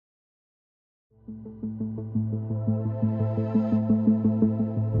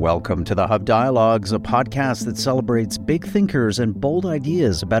Welcome to the Hub Dialogues, a podcast that celebrates big thinkers and bold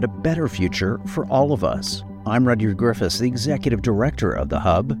ideas about a better future for all of us. I'm Rudyard Griffiths, the Executive Director of the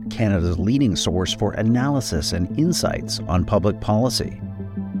Hub, Canada's leading source for analysis and insights on public policy.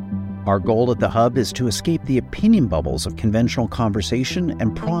 Our goal at the Hub is to escape the opinion bubbles of conventional conversation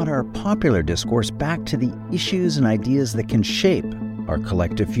and prod our popular discourse back to the issues and ideas that can shape our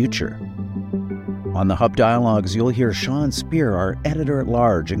collective future. On the Hub Dialogues, you'll hear Sean Speer, our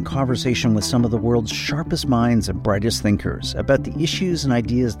editor-at-large, in conversation with some of the world's sharpest minds and brightest thinkers about the issues and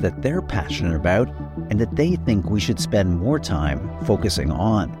ideas that they're passionate about and that they think we should spend more time focusing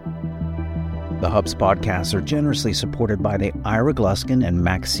on. The Hub's podcasts are generously supported by the Ira Gluskin and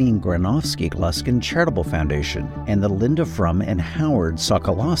Maxine Granovsky Gluskin Charitable Foundation and the Linda Frum and Howard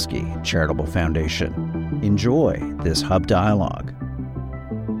Sokolowski Charitable Foundation. Enjoy this Hub Dialogue.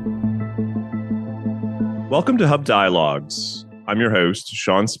 Welcome to Hub Dialogues. I'm your host,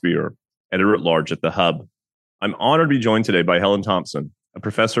 Sean Speer, editor-at-large at the Hub. I'm honored to be joined today by Helen Thompson, a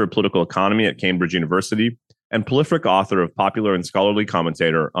professor of political economy at Cambridge University and prolific author of popular and scholarly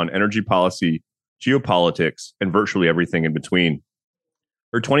commentator on energy policy, geopolitics, and virtually everything in between.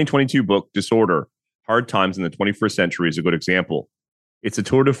 Her 2022 book, Disorder: Hard Times in the 21st Century, is a good example. It's a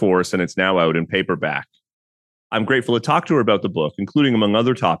tour de force, and it's now out in paperback. I'm grateful to talk to her about the book, including, among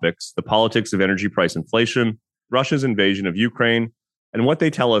other topics, the politics of energy price inflation, Russia's invasion of Ukraine, and what they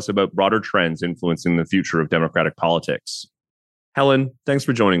tell us about broader trends influencing the future of democratic politics. Helen, thanks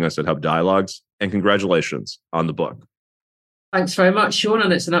for joining us at Hub Dialogues, and congratulations on the book. Thanks very much, Sean,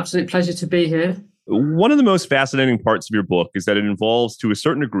 and it's an absolute pleasure to be here. One of the most fascinating parts of your book is that it involves, to a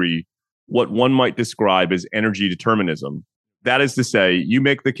certain degree, what one might describe as energy determinism. That is to say, you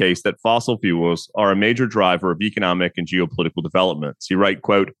make the case that fossil fuels are a major driver of economic and geopolitical developments. You write,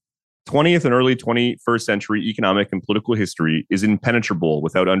 quote, 20th and early 21st century economic and political history is impenetrable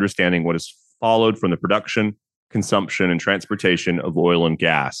without understanding what has followed from the production, consumption, and transportation of oil and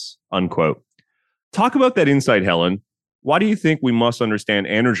gas, unquote. Talk about that insight, Helen. Why do you think we must understand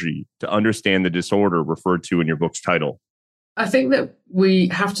energy to understand the disorder referred to in your book's title? I think that we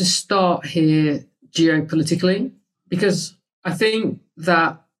have to start here geopolitically, because I think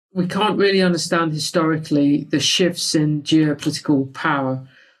that we can't really understand historically the shifts in geopolitical power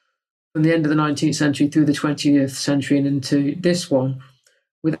from the end of the 19th century through the 20th century and into this one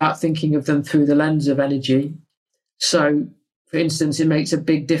without thinking of them through the lens of energy. So, for instance, it makes a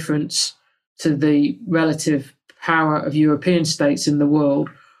big difference to the relative power of European states in the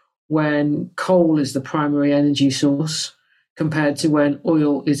world when coal is the primary energy source compared to when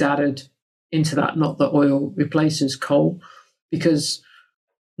oil is added into that, not that oil replaces coal, because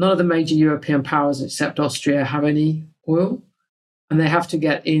none of the major European powers except Austria have any oil, and they have to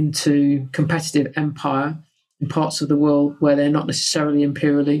get into competitive empire in parts of the world where they're not necessarily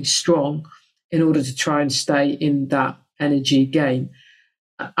imperially strong in order to try and stay in that energy game.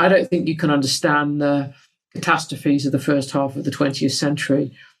 I don't think you can understand the catastrophes of the first half of the 20th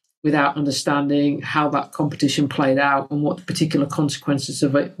century without understanding how that competition played out and what the particular consequences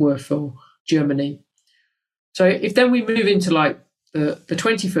of it were for Germany. So if then we move into like the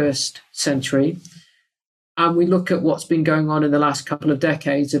 21st century and we look at what's been going on in the last couple of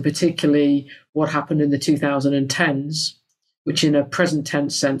decades, and particularly what happened in the 2010s, which in a present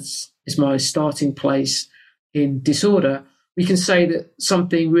tense sense is my starting place in disorder, we can say that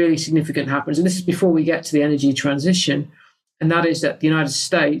something really significant happens. And this is before we get to the energy transition. And that is that the United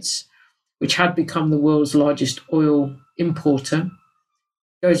States, which had become the world's largest oil importer,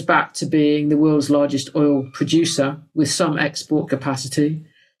 goes back to being the world's largest oil producer with some export capacity,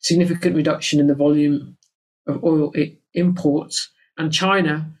 significant reduction in the volume of oil it imports, and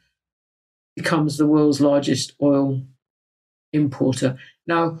China becomes the world's largest oil importer.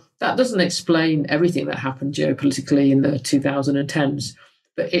 Now, that doesn't explain everything that happened geopolitically in the 2010s,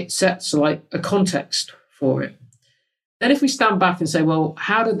 but it sets like a context for it. Then if we stand back and say, well,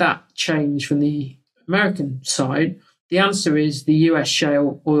 how did that change from the American side? The answer is the US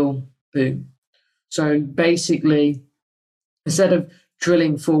shale oil boom. So basically, instead of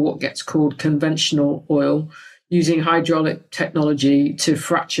drilling for what gets called conventional oil, using hydraulic technology to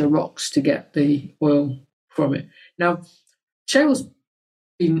fracture rocks to get the oil from it. Now, shale's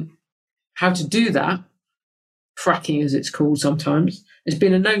been how to do that, fracking as it's called sometimes, has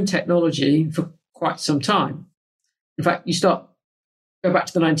been a known technology for quite some time. In fact, go back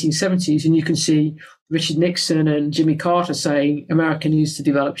to the 1970s and you can see Richard Nixon and Jimmy Carter saying America needs to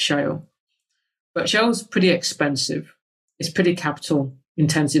develop shale. But shale's pretty expensive. It's pretty capital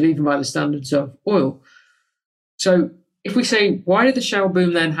intensive, even by the standards of oil. So if we say, why did the shale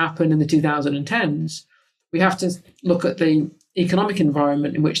boom then happen in the 2010s? We have to look at the economic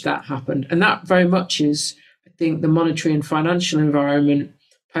environment in which that happened. And that very much is, I think, the monetary and financial environment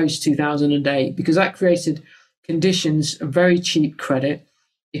post-2008, because that created conditions of very cheap credit.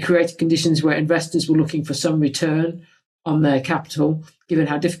 It created conditions where investors were looking for some return on their capital, given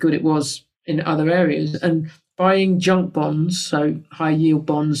how difficult it was in other areas. And buying junk bonds, so high-yield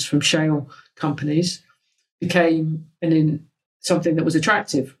bonds from shale companies, became something that was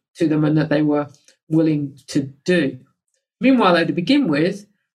attractive to them and that they were willing to do. Meanwhile, though, to begin with,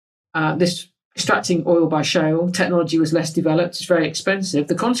 this extracting oil by shale technology was less developed. It's very expensive.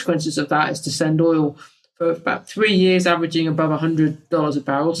 The consequences of that is to send oil for about 3 years, averaging above $100 a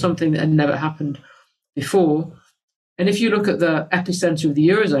barrel, something that had never happened before. And if you look at the epicenter of the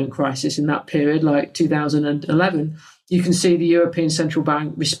Eurozone crisis in that period, like 2011, you can see the European Central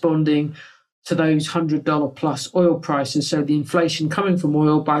Bank responding to those $100 plus oil prices, so the inflation coming from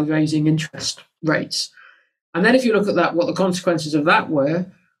oil, by raising interest rates. And then if you look at that, what the consequences of that were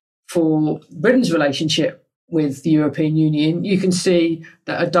for Britain's relationship with the European Union, you can see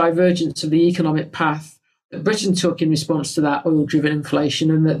that a divergence of the economic path that Britain took in response to that oil-driven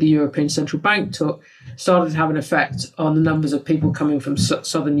inflation and that the European Central Bank took started to have an effect on the numbers of people coming from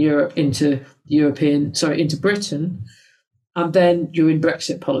Southern Europe into Britain, and then you're in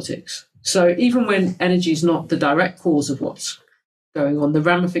Brexit politics. So even when energy is not the direct cause of what's going on, the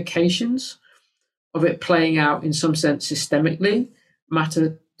ramifications of it playing out in some sense systemically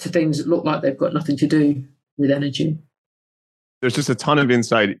matter to things that look like they've got nothing to do with energy. There's just a ton of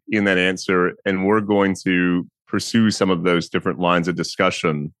insight in that answer, and we're going to pursue some of those different lines of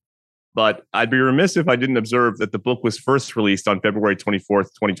discussion. But I'd be remiss if I didn't observe that the book was first released on February 24th,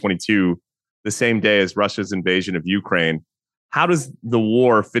 2022, the same day as Russia's invasion of Ukraine. How does the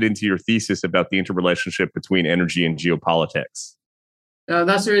war fit into your thesis about the interrelationship between energy and geopolitics?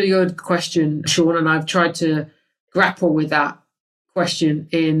 That's a really good question, Sean, and I've tried to grapple with that question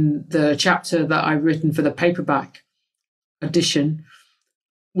in the chapter that I've written for the paperback edition,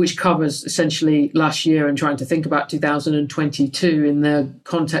 which covers essentially last year and trying to think about 2022 in the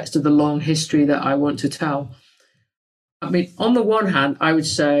context of the long history that I want to tell. I mean, on the one hand, I would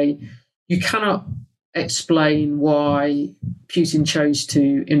say you cannot explain why Putin chose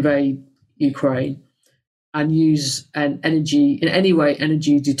to invade Ukraine and use an energy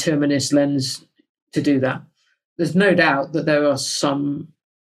determinist lens to do that. There's no doubt that there are some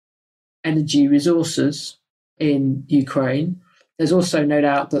energy resources in Ukraine. There's also no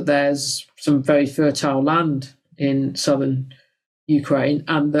doubt that there's some very fertile land in southern Ukraine,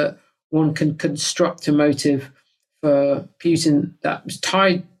 and that one can construct a motive for Putin that was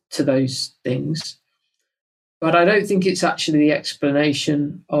tied to those things. But I don't think it's actually the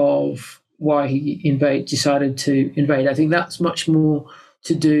explanation of why he decided to invade. I think that's much more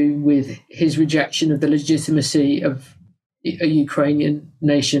to do with his rejection of the legitimacy of a Ukrainian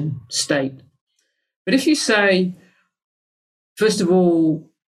nation state. But if you say, first of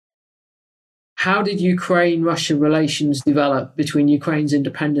all, how did Ukraine-Russia relations develop between Ukraine's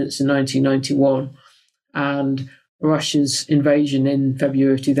independence in 1991 and Russia's invasion in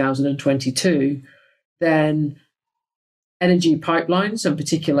February of 2022, then energy pipelines, and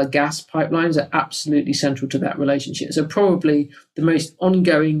particular gas pipelines, are absolutely central to that relationship. So probably the most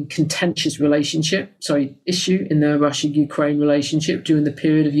ongoing contentious issue in the Russia-Ukraine relationship during the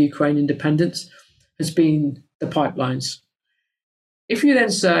period of Ukraine independence has been the pipelines. If you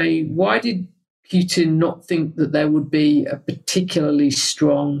then say, why did Putin not think that there would be a particularly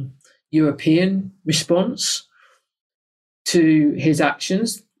strong European response to his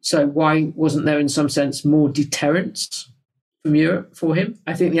actions? So why wasn't there in some sense more deterrence from Europe for him?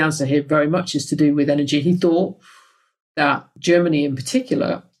 I think the answer here very much is to do with energy. He thought that Germany in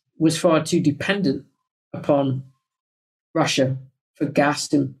particular was far too dependent upon Russia for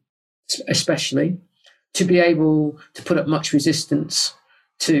gas, especially, to be able to put up much resistance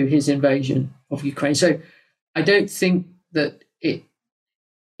to his invasion of Ukraine. So I don't think that it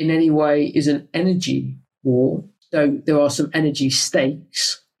in any way is an energy war, though there are some energy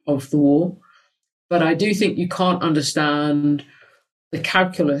stakes of the war. But I do think you can't understand the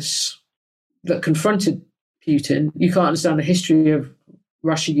calculus that confronted Putin. You can't understand the history of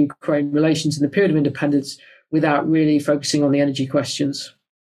Russia-Ukraine relations in the period of independence without really focusing on the energy questions.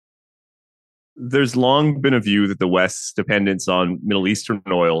 There's long been a view that the West's dependence on Middle Eastern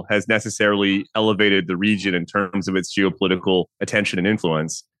oil has necessarily elevated the region in terms of its geopolitical attention and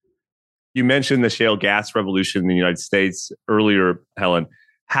influence. You mentioned the shale gas revolution in the United States earlier, Helen.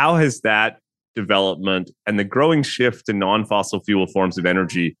 How has that development and the growing shift to non-fossil fuel forms of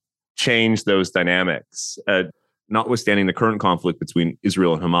energy changed those dynamics? notwithstanding the current conflict between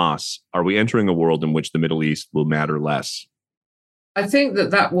Israel and Hamas, are we entering a world in which the Middle East will matter less? I think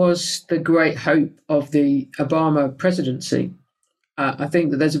that was the great hope of the Obama presidency. I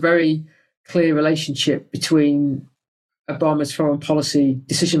think that there's a very clear relationship between Obama's foreign policy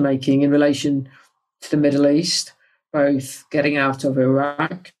decision-making in relation to the Middle East, both getting out of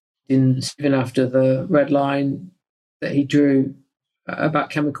Iraq, even after the red line that he drew about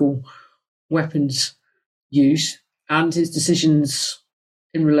chemical weapons use, and his decisions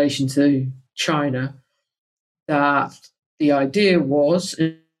in relation to China, that the idea was,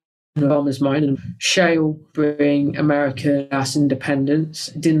 in Obama's mind, shale bring America gas independence.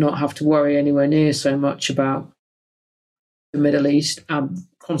 It did not have to worry anywhere near so much about the Middle East, and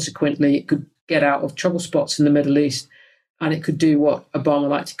consequently it could get out of trouble spots in the Middle East, and it could do what Obama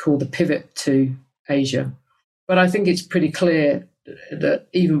liked to call the pivot to Asia. But I think it's pretty clear that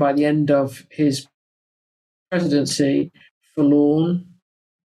even by the end of his presidency, forlorn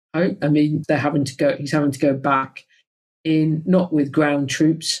hope. I mean, he's having to go back in, not with ground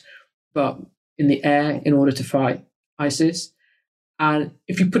troops, but in the air in order to fight ISIS. And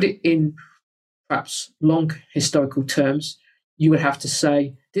if you put it in perhaps long historical terms, you would have to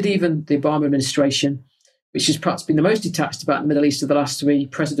say, did even the Obama administration, which has perhaps been the most detached about the Middle East of the last three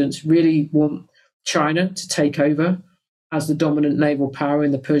presidents, really want China to take over as the dominant naval power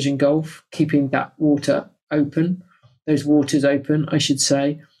in the Persian Gulf, keeping that those waters open, I should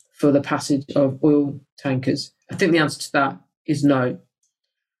say, for the passage of oil tankers? I think the answer to that is no.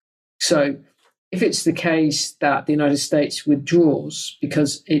 So if it's the case that the United States withdraws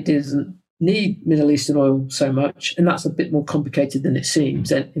because it doesn't need Middle Eastern oil so much, and that's a bit more complicated than it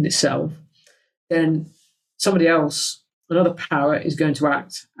seems in itself, then somebody else, another power, is going to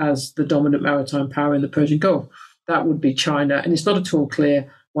act as the dominant maritime power in the Persian Gulf. That would be China. And it's not at all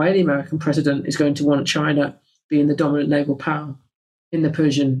clear why any American president is going to want China being the dominant naval power in the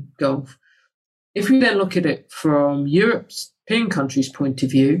Persian Gulf. If we then look at it from European countries' point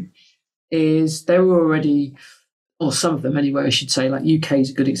of view, is they were already, or some of them anyway, I should say, like UK is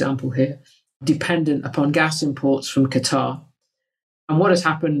a good example here, dependent upon gas imports from Qatar. And what has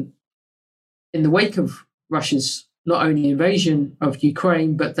happened in the wake of Russia's not only invasion of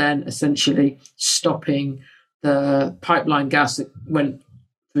Ukraine, but then essentially stopping the pipeline gas that went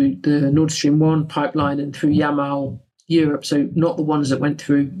through the Nord Stream 1 pipeline and through Yamal, Europe, so not the ones that went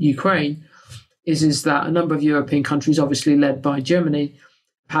through Ukraine, is that a number of European countries, obviously led by Germany,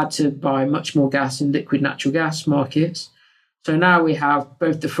 had to buy much more gas in liquid natural gas markets. So now we have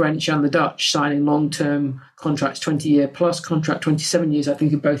both the French and the Dutch signing long-term contracts, 20-year plus contract, 27 years, I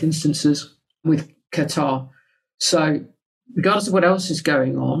think, in both instances, with Qatar. So regardless of what else is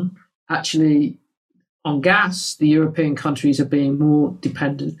going on, actually, on gas, the European countries are being more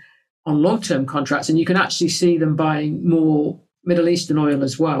dependent on long-term contracts, and you can actually see them buying more Middle Eastern oil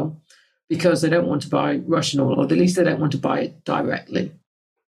as well, because they don't want to buy Russian oil, or at least they don't want to buy it directly.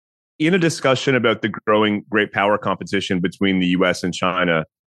 In a discussion about the growing great power competition between the US and China,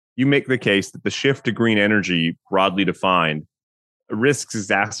 you make the case that the shift to green energy, broadly defined, risks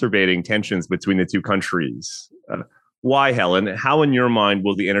exacerbating tensions between the two countries. Why, Helen? How, in your mind,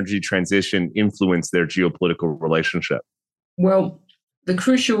 will the energy transition influence their geopolitical relationship? Well, the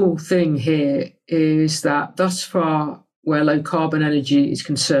crucial thing here is that thus far, where low carbon energy is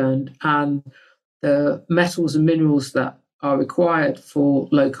concerned, and the metals and minerals that are required for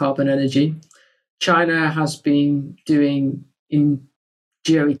low carbon energy, China has been doing, in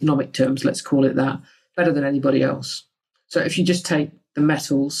geoeconomic terms, let's call it that, better than anybody else. So if you just take the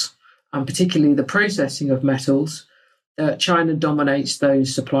metals, and particularly the processing of metals, China dominates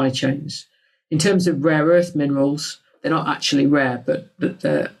those supply chains. In terms of rare earth minerals, they're not actually rare, but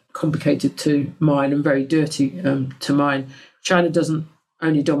they're complicated to mine and very dirty to mine. China doesn't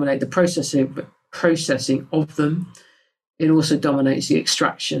only dominate the processing of them, it also dominates the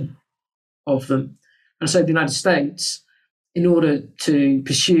extraction of them. And so the United States, in order to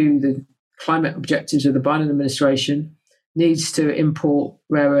pursue the climate objectives of the Biden administration, needs to import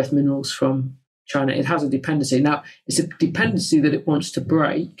rare earth minerals from China. It has a dependency. Now, it's a dependency that it wants to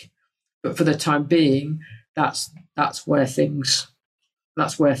break, but for the time being, that's where things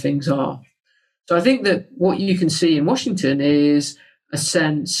are. So I think that what you can see in Washington is a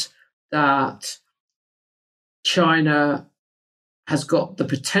sense that China has got the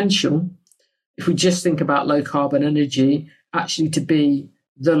potential, if we just think about low carbon energy, actually to be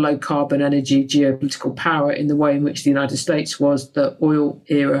the low carbon energy geopolitical power in the way in which the United States was the oil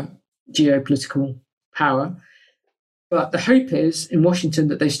era geopolitical power. But the hope is in Washington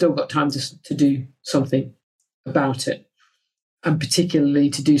that they've still got time to do something about it, and particularly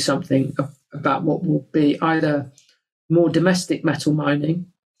to do something about what will be either more domestic metal mining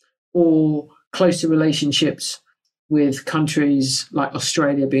or closer relationships with countries like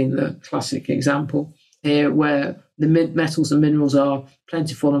Australia being the classic example here, where the metals and minerals are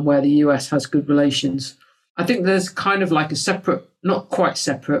plentiful and where the US has good relations. I think there's kind of like a separate, not quite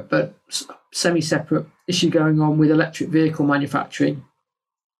separate, but semi-separate issue going on with electric vehicle manufacturing.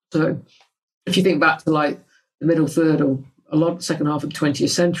 So if you think back to like the middle third or a lot of the second half of the 20th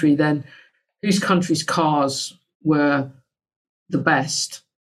century, then whose country's cars were the best,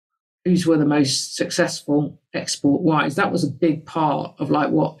 whose were the most successful export-wise? That was a big part of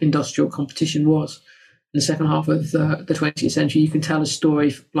like what industrial competition was in the second half of the 20th century. You can tell a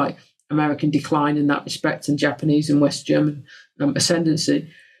story like American decline in that respect and Japanese and West German ascendancy.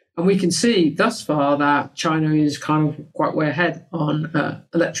 And we can see thus far that China is kind of quite way ahead on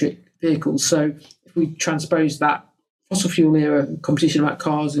electric vehicles. So if we transpose that fossil fuel era competition about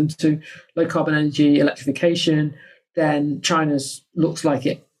cars into low carbon energy electrification, then China's looks like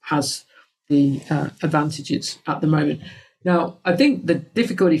it has the advantages at the moment. Now, I think the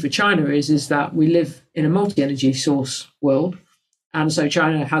difficulty for China is that we live in a multi-energy source world. And so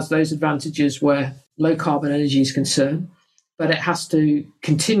China has those advantages where low carbon energy is concerned, but it has to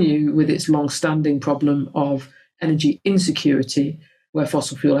continue with its long-standing problem of energy insecurity where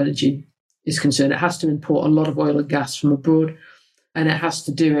fossil fuel energy is concerned. It has to import a lot of oil and gas from abroad, and it has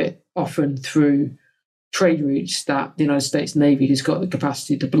to do it often through trade routes that the United States Navy has got the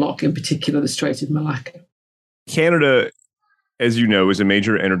capacity to block, in particular the Strait of Malacca. Canada, as you know, is a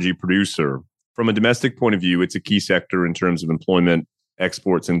major energy producer. From a domestic point of view, it's a key sector in terms of employment,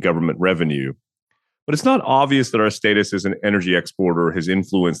 exports, and government revenue. But it's not obvious that our status as an energy exporter has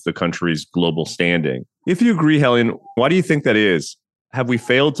influenced the country's global standing. If you agree, Helen, why do you think that is? Have we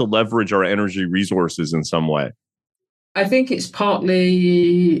failed to leverage our energy resources in some way? I think it's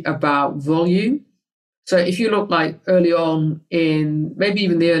partly about volume. So if you look like early on in maybe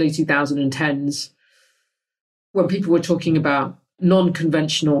even the early 2010s, when people were talking about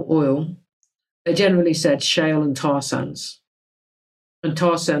non-conventional oil, they generally said shale and tar sands. And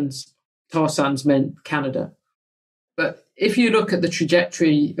tar sands meant Canada. But if you look at the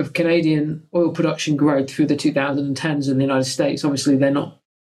trajectory of Canadian oil production growth through the 2010s in the United States, obviously they're not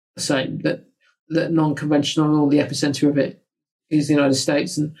the same. That non-conventional oil, the epicenter of it is the United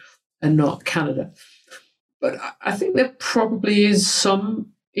States and not Canada. But I think there probably is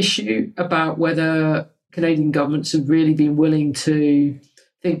some issue about whether Canadian governments have really been willing to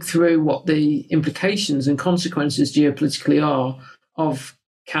think through what the implications and consequences geopolitically are of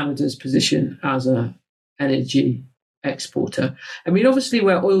Canada's position as an energy exporter. I mean, obviously,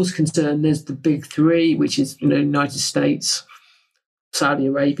 where oil's concerned, there's the big three, which is United States, Saudi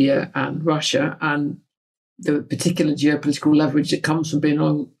Arabia, and Russia, and the particular geopolitical leverage that comes from being an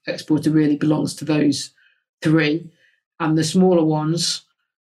oil exporter really belongs to those three. And the smaller ones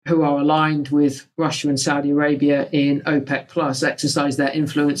who are aligned with Russia and Saudi Arabia in OPEC Plus exercise their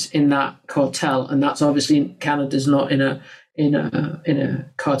influence in that cartel. And that's obviously Canada's not in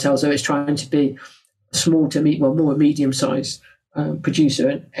a cartel, so it's trying to be small to more medium-sized producer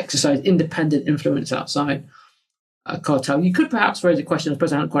and exercise independent influence outside a cartel. You could perhaps raise a question, I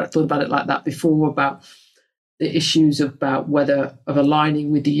suppose I hadn't quite thought about it like that before, about the issues about whether of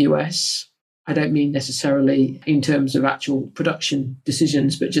aligning with the US. I don't mean necessarily in terms of actual production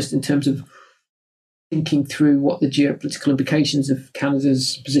decisions, but just in terms of thinking through what the geopolitical implications of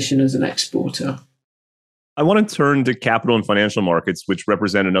Canada's position as an exporter. I want to turn to capital and financial markets, which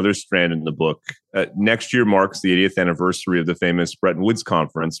represent another strand in the book. Next year marks the 80th anniversary of the famous Bretton Woods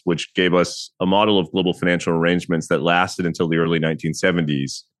Conference, which gave us a model of global financial arrangements that lasted until the early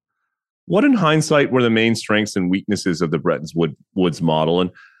 1970s. What, in hindsight, were the main strengths and weaknesses of the Bretton Woods model?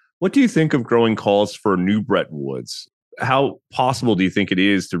 And what do you think of growing calls for new Bretton Woods? How possible do you think it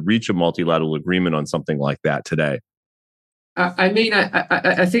is to reach a multilateral agreement on something like that today? I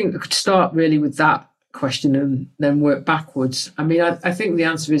think I could start really with that question and then work backwards. I mean, I think the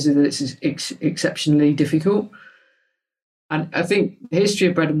answer is that it's exceptionally difficult. And I think the history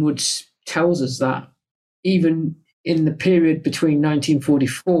of Bretton Woods tells us that even in the period between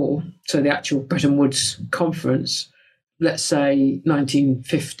 1944, so the actual Bretton Woods Conference, let's say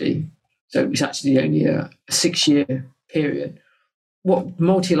 1950, so it was actually only a 6-year period. What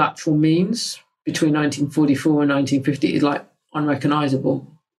multilateral means between 1944 and 1950 is like unrecognizable,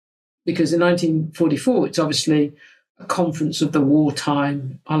 because in 1944, it's obviously a conference of the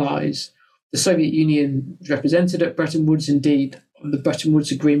wartime allies. The Soviet Union was represented at Bretton Woods. Indeed, on the Bretton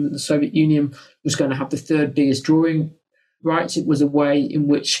Woods Agreement, the Soviet Union was going to have the third biggest drawing rights. It was a way in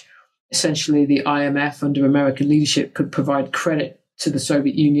which essentially the IMF under American leadership could provide credit to the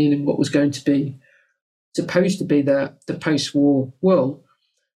Soviet Union in what was going to be supposed to be the post-war world.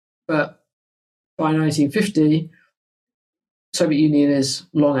 But by 1950, Soviet Union is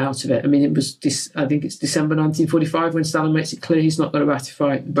long out of it. I mean, I think it's December 1945 when Stalin makes it clear he's not going to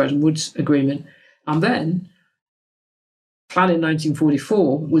ratify the Bretton Woods Agreement. And then, plan in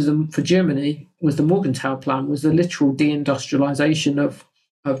 1944 for Germany was the Morgenthau Plan, was the literal deindustrialization of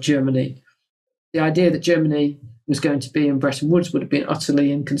Germany. The idea that Germany was going to be in Bretton Woods would have been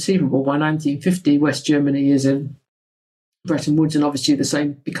utterly inconceivable. By 1950, West Germany is in Bretton Woods, and obviously the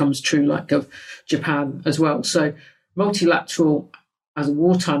same becomes true like of Japan as well. So multilateral as a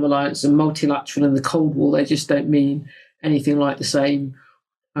wartime alliance and multilateral in the Cold War, they just don't mean anything like the same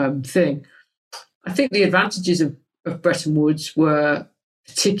thing. I think the advantages of Bretton Woods were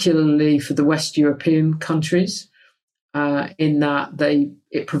particularly for the West European countries, in that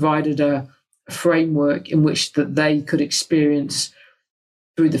it provided a framework in which that they could experience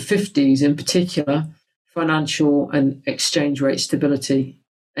through the 50s in particular financial and exchange rate stability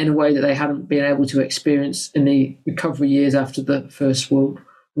in a way that they hadn't been able to experience in the recovery years after the First World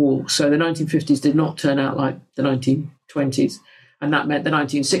War. So the 1950s did not turn out like the 1920s, and that meant the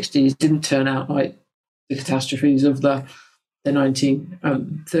 1960s didn't turn out like the catastrophes of the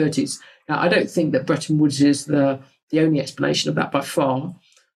 1930s. Now, I don't think that Bretton Woods is the only explanation of that by far,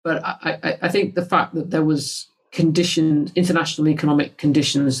 but I think the fact that there was international economic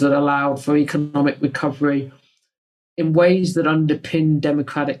conditions that allowed for economic recovery in ways that underpin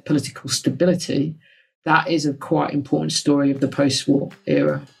democratic political stability, that is a quite important story of the post-war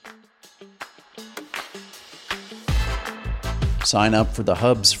era. Sign up for the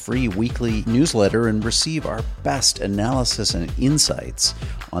Hub's free weekly newsletter and receive our best analysis and insights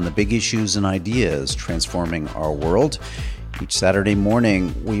on the big issues and ideas transforming our world. Each Saturday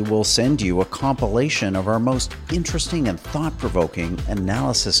morning, we will send you a compilation of our most interesting and thought-provoking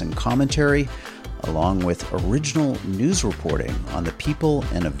analysis and commentary, along with original news reporting on the people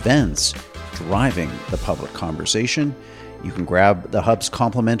and events driving the public conversation. You can grab the Hub's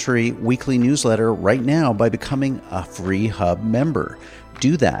complimentary weekly newsletter right now by becoming a free Hub member.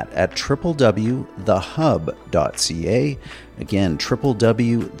 Do that at www.thehub.ca. Again,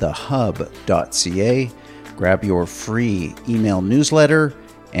 www.thehub.ca. Grab your free email newsletter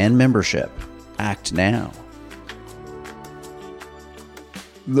and membership. Act now.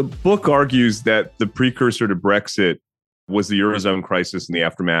 The book argues that the precursor to Brexit was the Eurozone crisis and the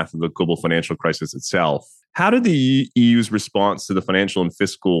aftermath of the global financial crisis itself. How did the EU's response to the financial and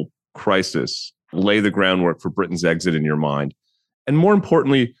fiscal crisis lay the groundwork for Britain's exit in your mind? And more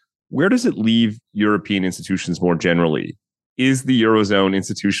importantly, where does it leave European institutions more generally? Is the Eurozone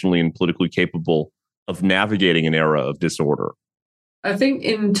institutionally and politically capable of navigating an era of disorder? I think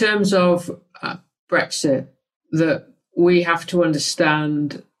in terms of Brexit, that we have to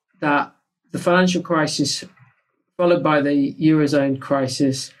understand that the financial crisis followed by the Eurozone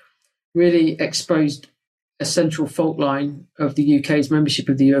crisis really exposed a central fault line of the UK's membership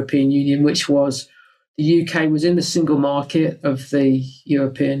of the European Union, which was the UK was in the single market of the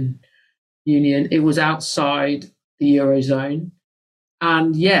European Union. It was outside the Eurozone.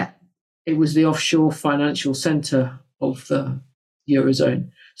 And yet it was the offshore financial centre of the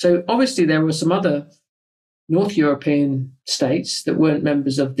Eurozone. So obviously there were some other North European states that weren't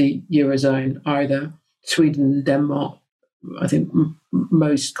members of the Eurozone either, Sweden and Denmark, I think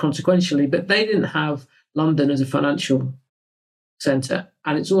most consequentially, but they didn't have London as a financial centre.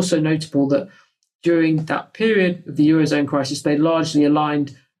 And it's also notable that during that period of the Eurozone crisis, they largely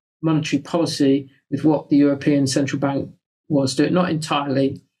aligned monetary policy with what the European Central Bank was doing, not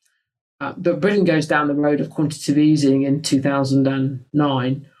entirely. But Britain goes down the road of quantitative easing in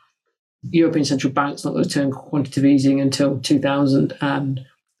 2009. The European Central Bank's not going to turn quantitative easing until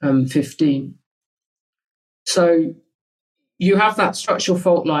 2015. So you have that structural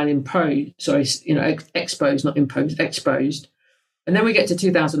fault line exposed, not imposed, exposed. And then we get to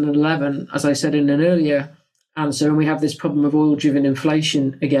 2011, as I said in an earlier answer, and we have this problem of oil-driven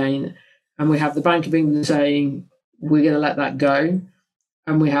inflation again. And we have the Bank of England saying, we're going to let that go.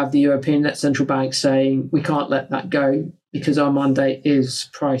 And we have the European Central Bank saying, we can't let that go because our mandate is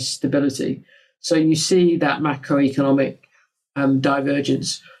price stability. So you see that macroeconomic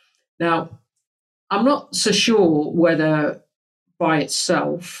divergence. Now, I'm not so sure whether by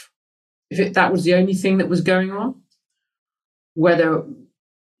itself, that was the only thing that was going on, whether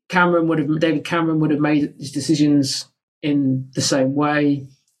David Cameron would have made his decisions in the same way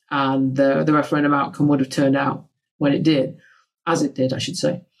and the referendum outcome would have turned out when it did, as it did, I should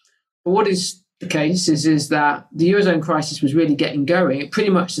say. But what is the case is that the Eurozone crisis was really getting going at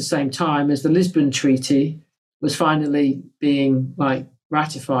pretty much the same time as the Lisbon Treaty was finally being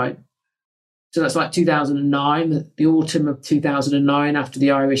ratified. So that's like 2009, the autumn of 2009, after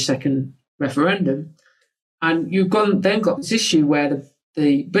the Irish second referendum. And you've then got this issue where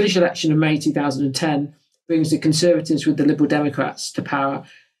the British election of May 2010 brings the Conservatives with the Liberal Democrats to power.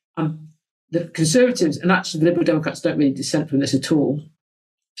 And the Conservatives, and actually the Liberal Democrats don't really dissent from this at all,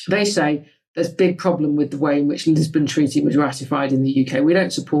 they say there's a big problem with the way in which the Lisbon Treaty was ratified in the UK. We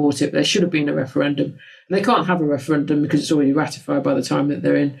don't support it. There should have been a referendum. And they can't have a referendum because it's already ratified by the time that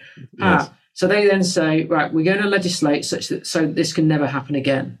they're in power. Yes. So they then say, right, we're going to legislate so that this can never happen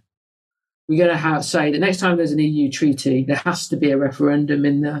again. We're going to say the next time there's an EU treaty, there has to be a referendum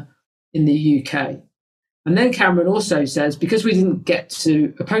in the UK. And then Cameron also says, because we didn't get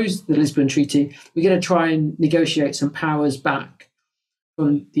to oppose the Lisbon Treaty, we're going to try and negotiate some powers back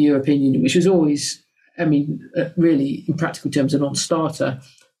from the European Union, which was always, really, in practical terms, a non-starter.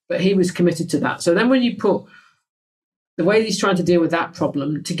 But he was committed to that. So then when you put the way he's trying to deal with that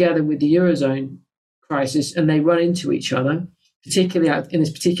problem together with the Eurozone crisis, and they run into each other, particularly in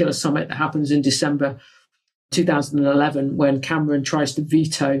this particular summit that happens in December 2011, when Cameron tries to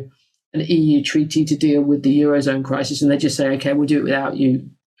veto an EU treaty to deal with the Eurozone crisis, and they just say, okay, we'll do it without you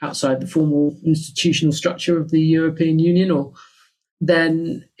outside the formal institutional structure of the European Union, or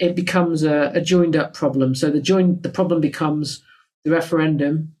then it becomes a joined up problem. So the problem becomes the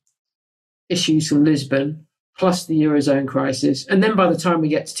referendum, issues from Lisbon, plus the Eurozone crisis. And then by the time we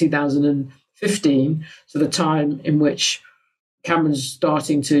get to 2015, so the time in which Cameron's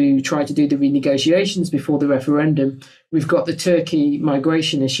starting to try to do the renegotiations before the referendum, we've got the Turkey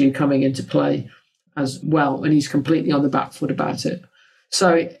migration issue coming into play as well, and he's completely on the back foot about it.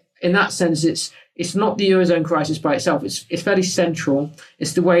 So in that sense, it's not the Eurozone crisis by itself. It's fairly central.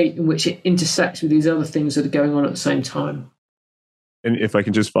 It's the way in which it intersects with these other things that are going on at the same time. And if I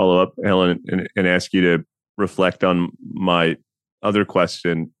can just follow up, Helen, and ask you to reflect on my other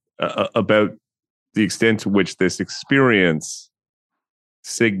question about the extent to which this experience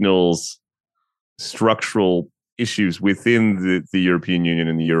signals structural issues within the European Union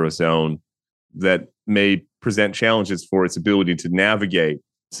and the Eurozone that may present challenges for its ability to navigate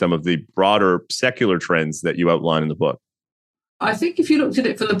some of the broader secular trends that you outline in the book. I think if you looked at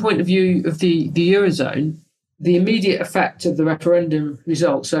it from the point of view of the Eurozone, the immediate effect of the referendum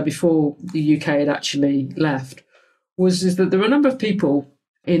result, so before the UK had actually left, is that there were a number of people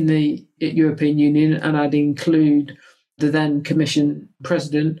in the European Union, and I'd include the then Commission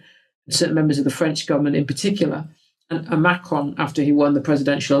President, certain members of the French government in particular, and Macron, after he won the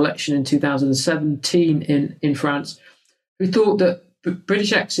presidential election in 2017 in France, who thought that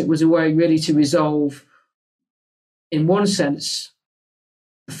British exit was a way really to resolve, in one sense,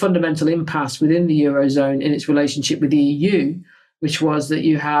 the fundamental impasse within the Eurozone in its relationship with the EU, which was that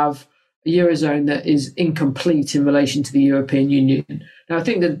you have a Eurozone that is incomplete in relation to the European Union. Now, I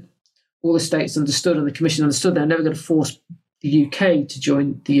think that all the states understood and the Commission understood they're never going to force the UK to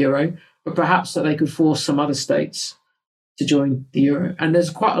join the Euro, but perhaps that they could force some other states to join the Euro. And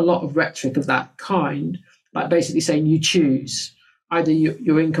there's quite a lot of rhetoric of that kind, like basically saying you choose. Either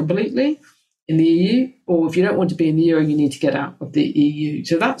you're in completely in the EU, or if you don't want to be in the Euro, you need to get out of the EU.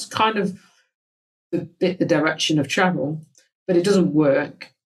 So that's kind of the direction of travel, but it doesn't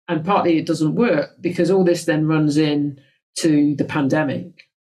work. And partly it doesn't work because all this then runs in to the pandemic.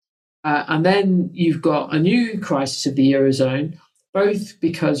 And then you've got a new crisis of the Eurozone, both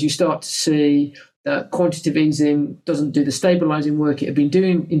because you start to see that quantitative easing doesn't do the stabilising work it had been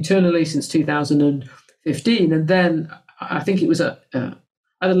doing internally since 2015. And then I think it was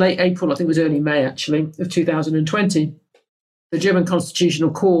either late April, I think it was early May actually, of 2020, the German Constitutional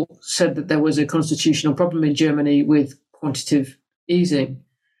Court said that there was a constitutional problem in Germany with quantitative easing.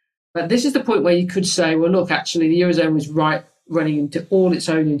 But this is the point where you could say, well, look, actually, the Eurozone was right running into all its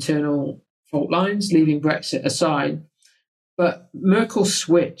own internal fault lines, leaving Brexit aside. But Merkel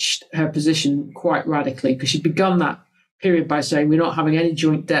switched her position quite radically because she'd begun that period by saying we're not having any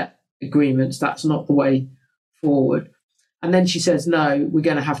joint debt agreements. That's not the way forward. And then she says, no, we're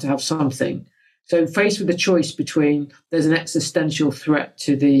going to have something. So faced with the choice between there's an existential threat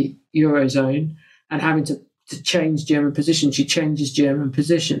to the Eurozone and having to change German position, she changes German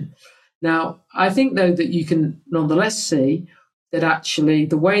position. Now, I think, though, that you can nonetheless see that actually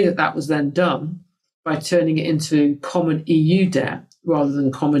the way that was then done by turning it into common EU debt rather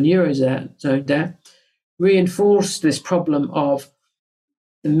than common Eurozone debt reinforced this problem of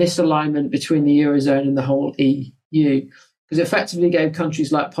the misalignment between the Eurozone and the whole EU, because it effectively gave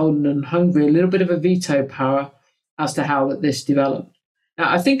countries like Poland and Hungary a little bit of a veto power as to how this developed. Now,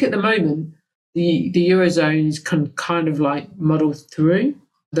 I think at the moment, the Eurozone is kind of like muddled through,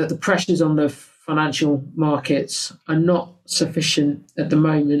 that the pressures on the financial markets are not sufficient at the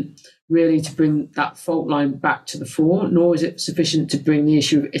moment really to bring that fault line back to the fore, nor is it sufficient to bring the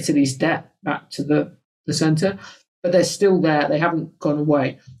issue of Italy's debt back to the centre. But they're still there. They haven't gone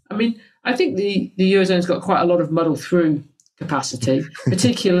away. I mean, I think the Eurozone's got quite a lot of muddle through capacity,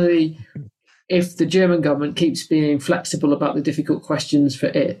 particularly if the German government keeps being flexible about the difficult questions for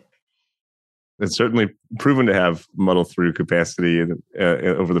it. It's certainly proven to have muddle through capacity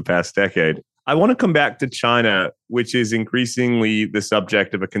over the past decade. I want to come back to China, which is increasingly the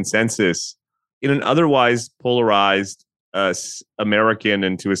subject of a consensus in an otherwise polarized American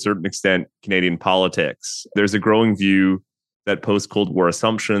and to a certain extent Canadian politics. There's a growing view that post-Cold War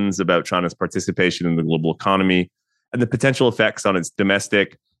assumptions about China's participation in the global economy and the potential effects on its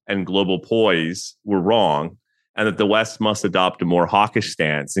domestic and global poise were wrong, and that the West must adopt a more hawkish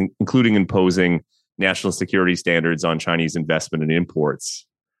stance, including imposing national security standards on Chinese investment and imports.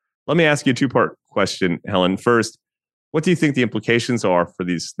 Let me ask you a two-part question, Helen. First, what do you think the implications are for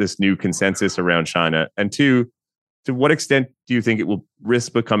this new consensus around China? And two, to what extent do you think it will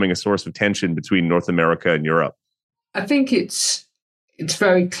risk becoming a source of tension between North America and Europe? I think it's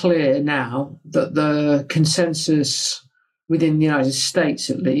very clear now that the consensus within the United States,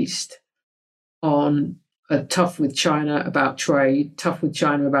 at least, on tough with China about trade, tough with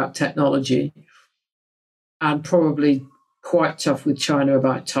China about technology, and probably quite tough with China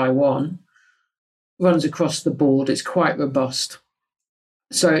about Taiwan, runs across the board. It's quite robust.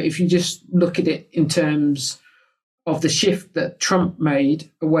 So if you just look at it in terms of the shift that Trump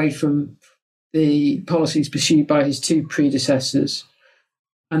made away from the policies pursued by his two predecessors,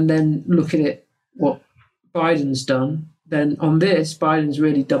 and then look at it, what Biden's done, then on this, Biden's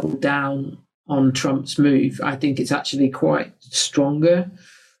really doubled down on Trump's move. I think it's actually quite stronger.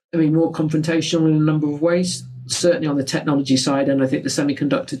 I mean, more confrontational in a number of ways, certainly on the technology side. And I think the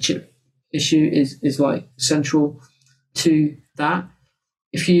semiconductor chip issue is like central to that.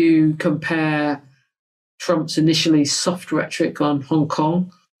 If you compare Trump's initially soft rhetoric on Hong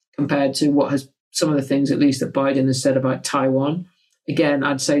Kong compared to what has some of the things, at least, that Biden has said about Taiwan, again,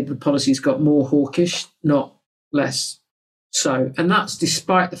 I'd say the policy's got more hawkish, not less so. And that's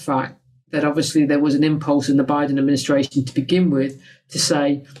despite the fact that obviously there was an impulse in the Biden administration to begin with to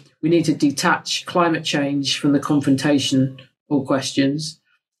say we need to detach climate change from the confrontation or questions,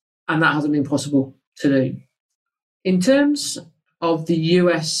 and that hasn't been possible to do. In terms of the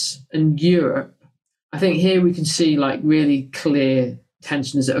US and Europe, I think here we can see like really clear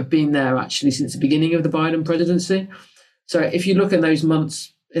tensions that have been there actually since the beginning of the Biden presidency. So if you look at those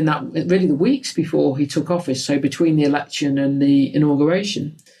months, in that really the weeks before he took office, so between the election and the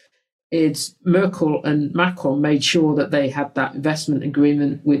inauguration, it's Merkel and Macron made sure that they had that investment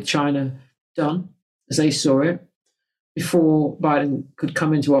agreement with China done, as they saw it, before Biden could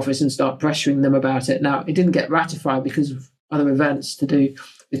come into office and start pressuring them about it. Now, it didn't get ratified because of other events to do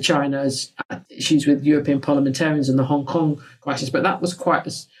with China's issues with European parliamentarians and the Hong Kong crisis, but that was quite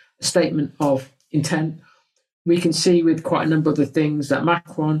a statement of intent. We can see with quite a number of the things that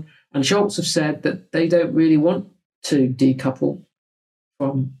Macron and Scholz have said that they don't really want to decouple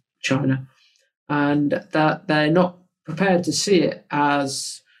from China, and that they're not prepared to see it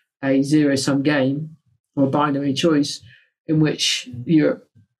as a zero-sum game or a binary choice in which the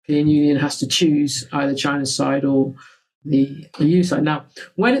European Union has to choose either China's side or the EU side. Now,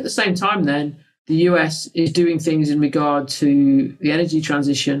 when at the same time then the US is doing things in regard to the energy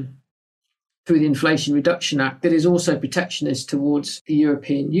transition through the Inflation Reduction Act that is also protectionist towards the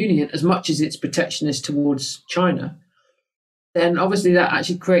European Union as much as it's protectionist towards China, then obviously that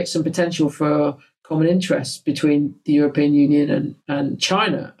actually creates some potential for common interests between the European Union and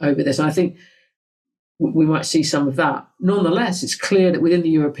China over this. And I think we might see some of that. Nonetheless, it's clear that within the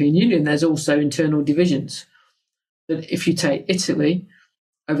European Union, there's also internal divisions. That if you take Italy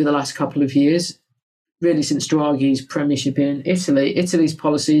over the last couple of years, really since Draghi's premiership in Italy, Italy's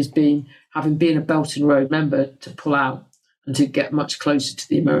policy has been, having been a Belt and Road member, to pull out and to get much closer to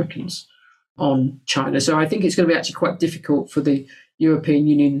the Americans on China. So I think it's going to be actually quite difficult for the European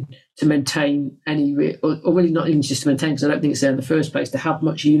Union to maintain any, or really not even just to maintain, because I don't think it's there in the first place, to have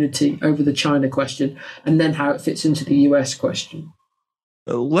much unity over the China question and then how it fits into the US question.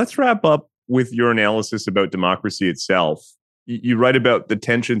 Let's wrap up with your analysis about democracy itself. You write about the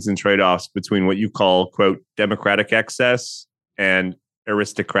tensions and trade-offs between what you call, quote, democratic excess and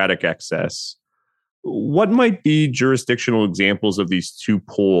aristocratic excess. What might be jurisdictional examples of these two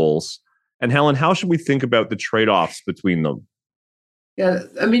poles? And Helen, how should we think about the trade-offs between them? Yeah,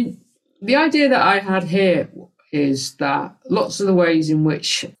 I mean, the idea that I had here is that lots of the ways in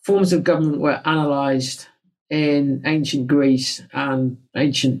which forms of government were analysed in ancient Greece and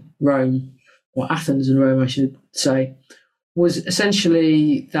ancient Rome, or Athens and Rome, I should say, was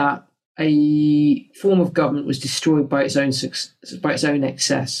essentially that a form of government was destroyed by its own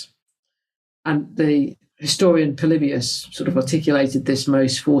excess. And the historian Polybius sort of articulated this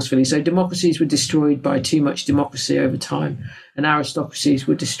most forcefully. So democracies were destroyed by too much democracy over time, and aristocracies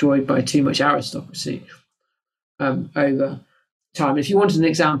were destroyed by too much aristocracy over time. If you wanted an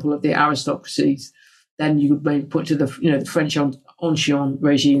example of the aristocracies, then you would maybe put to the French ancien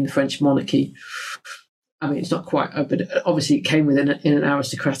regime, the French monarchy. I mean, it's not quite, but obviously it came within an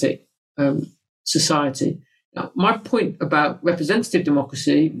aristocratic society. Now, my point about representative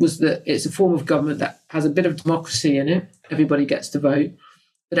democracy was that it's a form of government that has a bit of democracy in it. Everybody gets to vote,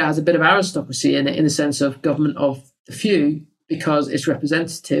 but it has a bit of aristocracy in it, in the sense of government of the few, because it's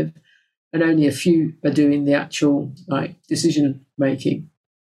representative, and only a few are doing the actual decision making.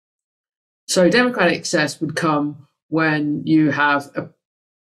 So democratic excess would come when you have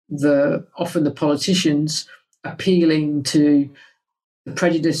often the politicians appealing to the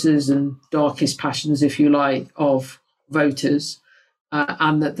prejudices and darkest passions, if you like, of voters,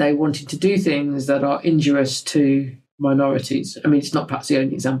 and that they wanted to do things that are injurious to minorities. I mean, it's not perhaps the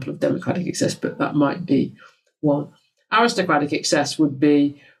only example of democratic excess, but that might be one. Aristocratic excess would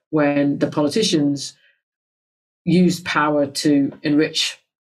be when the politicians used power to enrich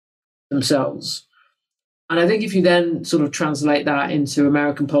themselves. And I think if you then sort of translate that into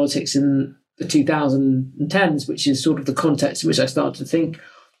American politics in the 2010s, which is sort of the context in which I started to think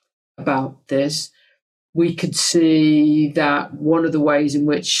about this, we could see that one of the ways in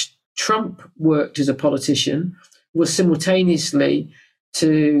which Trump worked as a politician was simultaneously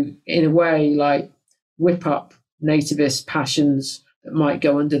to, in a way, whip up nativist passions that might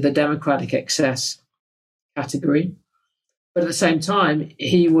go under the democratic excess category. But at the same time,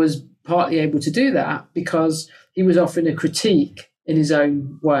 he was partly able to do that because he was offering a critique in his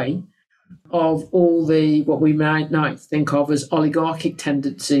own way of all the what we might think of as oligarchic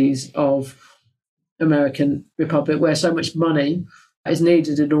tendencies of American republic, where so much money is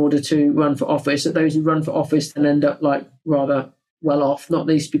needed in order to run for office that those who run for office then end up rather well off, not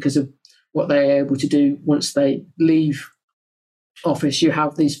least because of what they're able to do once they leave office. You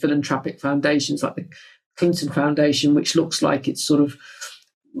have these philanthropic foundations like the Clinton Foundation, which looks like it's sort of,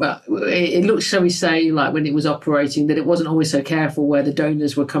 well, it looks, shall we say, like when it was operating, that it wasn't always so careful where the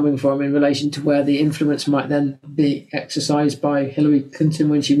donors were coming from in relation to where the influence might then be exercised by Hillary Clinton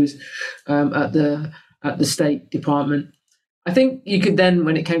when she was at the State Department. I think you could then,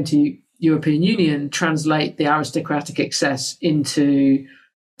 when it came to European Union, translate the aristocratic excess into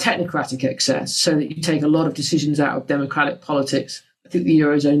technocratic excess, so that you take a lot of decisions out of democratic politics. I think the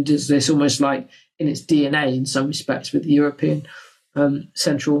Eurozone does this almost like in its DNA in some respects with the European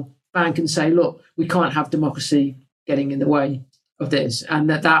Central Bank, and say, look, we can't have democracy getting in the way of this, and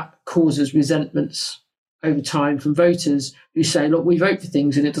that causes resentments over time from voters who say, look, we vote for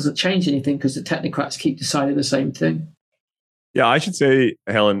things and it doesn't change anything because the technocrats keep deciding the same thing. Yeah, I should say,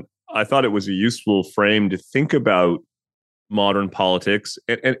 Helen, I thought it was a useful frame to think about modern politics,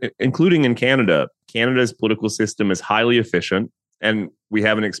 including in Canada. Canada's political system is highly efficient, and we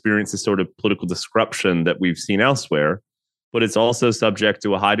haven't experienced the sort of political disruption that we've seen elsewhere, but it's also subject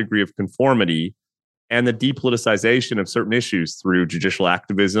to a high degree of conformity and the depoliticization of certain issues through judicial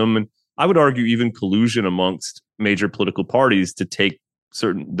activism, and I would argue even collusion amongst major political parties to take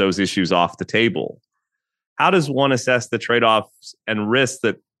those issues off the table. How does one assess the trade-offs and risks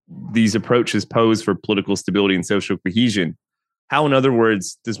that these approaches pose for political stability and social cohesion? How, in other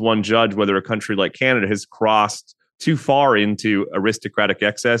words, does one judge whether a country like Canada has crossed too far into aristocratic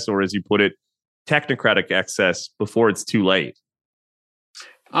excess, or, as you put it, technocratic excess before it's too late?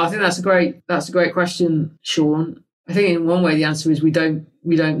 I think that's a great question, Sean. I think in one way the answer is we don't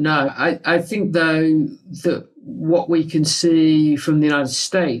know. I think though that what we can see from the United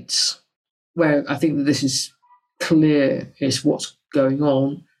States, where I think that this is clear, is what's going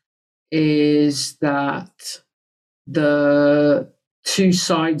on, is that the two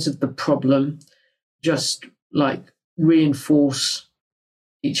sides of the problem just reinforce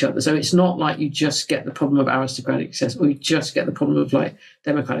each other. So it's not like you just get the problem of aristocratic excess or you just get the problem of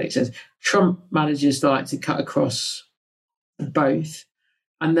democratic excess. Trump manages to cut across both.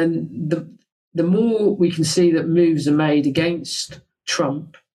 And then the more we can see that moves are made against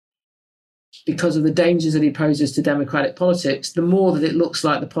Trump because of the dangers that he poses to democratic politics, the more that it looks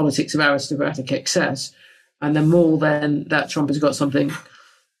like the politics of aristocratic excess, and the more then that Trump has got something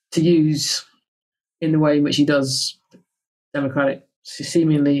to use in the way in which he does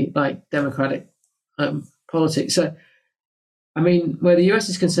seemingly democratic politics. So, I mean, where the US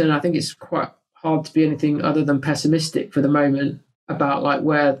is concerned, I think it's quite hard to be anything other than pessimistic for the moment about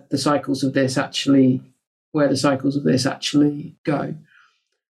where the cycles of this actually go.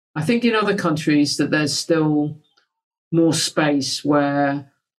 I think in other countries that there's still more space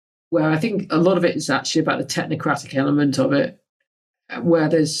where I think a lot of it is actually about the technocratic element of it, where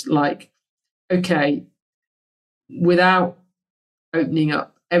there's like, okay, without opening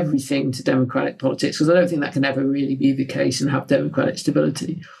up everything to democratic politics, because I don't think that can ever really be the case and have democratic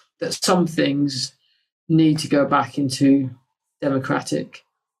stability, that some things need to go back into democratic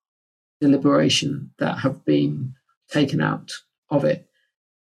deliberation that have been taken out of it.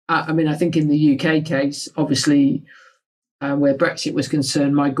 I mean, I think in the UK case, obviously, where Brexit was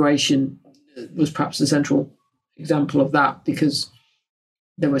concerned, migration was perhaps the central example of that, because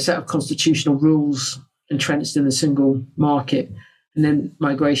there were a set of constitutional rules entrenched in the single market, and then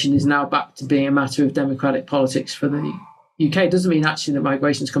migration is now back to being a matter of democratic politics for the UK. It doesn't mean actually that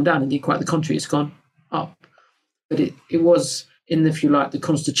migration's come down. Indeed, quite the contrary, it's gone up. But it was in, if you like, the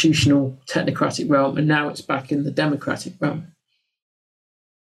constitutional technocratic realm, and now it's back in the democratic realm.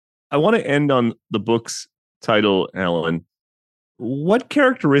 I want to end on the book's title, Helen. What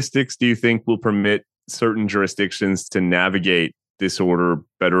characteristics do you think will permit certain jurisdictions to navigate disorder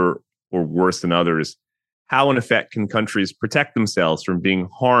better or worse than others? How, in effect, can countries protect themselves from being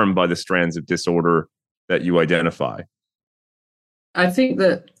harmed by the strands of disorder that you identify? I think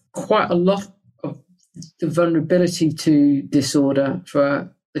that quite a lot of the vulnerability to disorder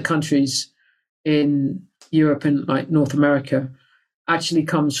for the countries in Europe and like North America actually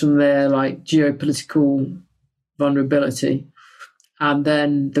comes from their like geopolitical vulnerability, and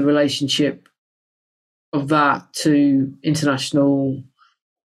then the relationship of that to international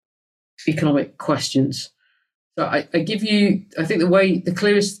economic questions. So I think the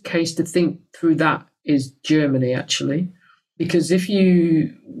clearest case to think through that is Germany, actually, because if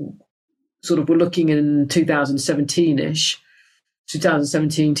you sort of were looking in 2017-ish,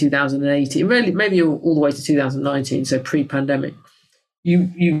 2017, 2018, really maybe all the way to 2019, so pre-pandemic,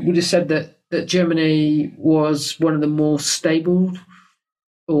 you would have said that Germany was one of the more stable,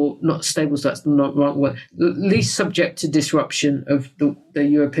 or not stable, so that's not the right word, least subject to disruption of the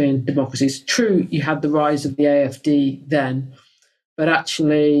European democracies. True, you had the rise of the AfD then, but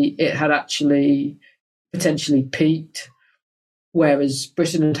actually it had actually potentially peaked, whereas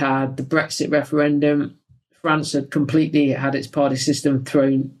Britain had the Brexit referendum, France had completely had its party system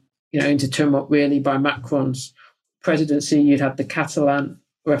thrown into turmoil really by Macron's presidency. You'd had the Catalan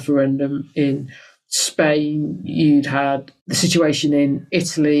referendum in Spain, you'd had the situation in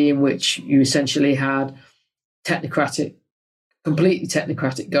Italy in which you essentially had completely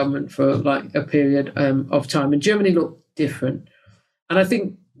technocratic government for like a period of time. And Germany looked different. And I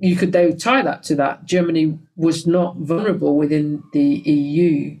think you could though tie that to that. Germany was not vulnerable within the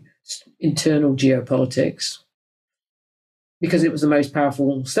EU internal geopolitics because it was the most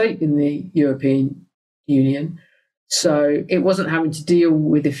powerful state in the European Union. So it wasn't having to deal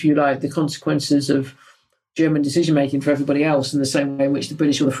with, if you like, the consequences of German decision-making for everybody else in the same way in which the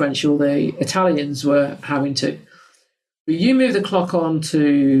British or the French or the Italians were having to. But you move the clock on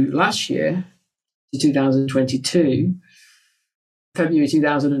to last year, to 2022, February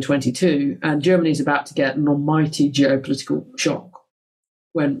 2022, and Germany's about to get an almighty geopolitical shock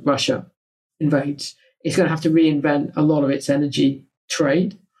when Russia invades. It's going to have to reinvent a lot of its energy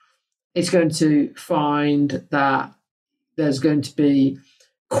trade. It's going to find that there's going to be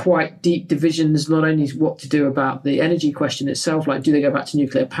quite deep divisions, not only what to do about the energy question itself, like do they go back to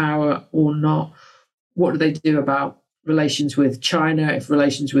nuclear power or not? What do they do about relations with China if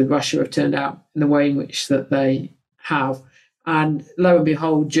relations with Russia have turned out in the way in which that they have? And lo and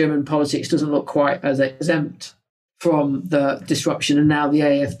behold, German politics doesn't look quite as exempt from the disruption. And now the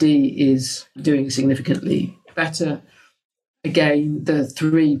AfD is doing significantly better. Again, the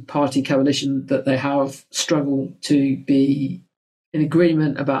three-party coalition that they have struggle to be in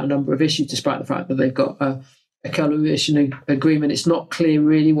agreement about a number of issues, despite the fact that they've got a coalition agreement. It's not clear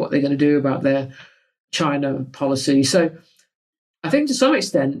really what they're going to do about their China policy. So I think to some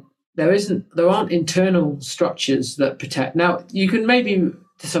extent, there aren't internal structures that protect. Now, you can maybe,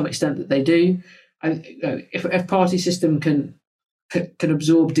 to some extent, that they do. If a party system can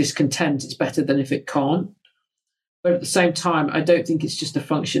absorb discontent, it's better than if it can't. But at the same time, I don't think it's just a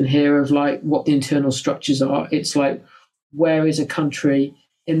function here of like what the internal structures are. It's like, where is a country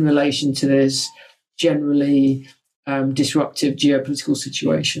in relation to this generally disruptive geopolitical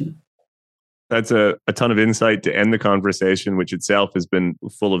situation? That's a ton of insight to end the conversation, which itself has been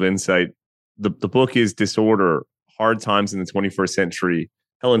full of insight. The book is Disorder, Hard Times in the 21st Century.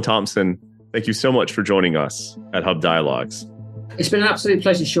 Helen Thompson, thank you so much for joining us at Hub Dialogues. It's been an absolute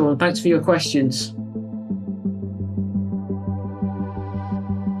pleasure, Sean. Thanks for your questions.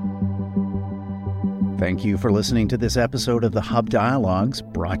 Thank you for listening to this episode of the Hub Dialogues,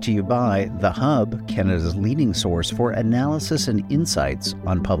 brought to you by The Hub, Canada's leading source for analysis and insights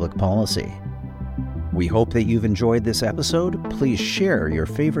on public policy. We hope that you've enjoyed this episode. Please share your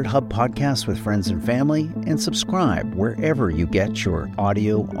favorite Hub podcasts with friends and family, and subscribe wherever you get your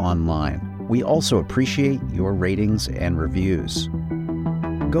audio online. We also appreciate your ratings and reviews.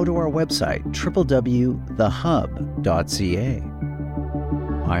 Go to our website, www.thehub.ca.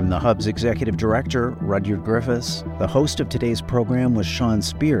 I'm the Hub's Executive Director, Rudyard Griffiths. The host of today's program was Sean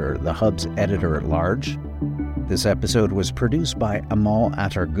Speer, the Hub's Editor-at-Large. This episode was produced by Amal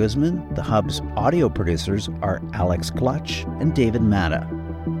Attar-Guzman. The Hub's audio producers are Alex Clutch and David Matta.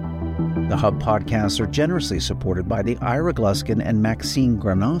 The Hub podcasts are generously supported by the Ira Gluskin and Maxine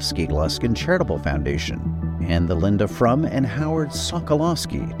Granovsky Gluskin Charitable Foundation and the Linda Frum and Howard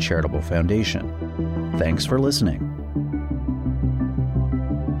Sokolowski Charitable Foundation. Thanks for listening.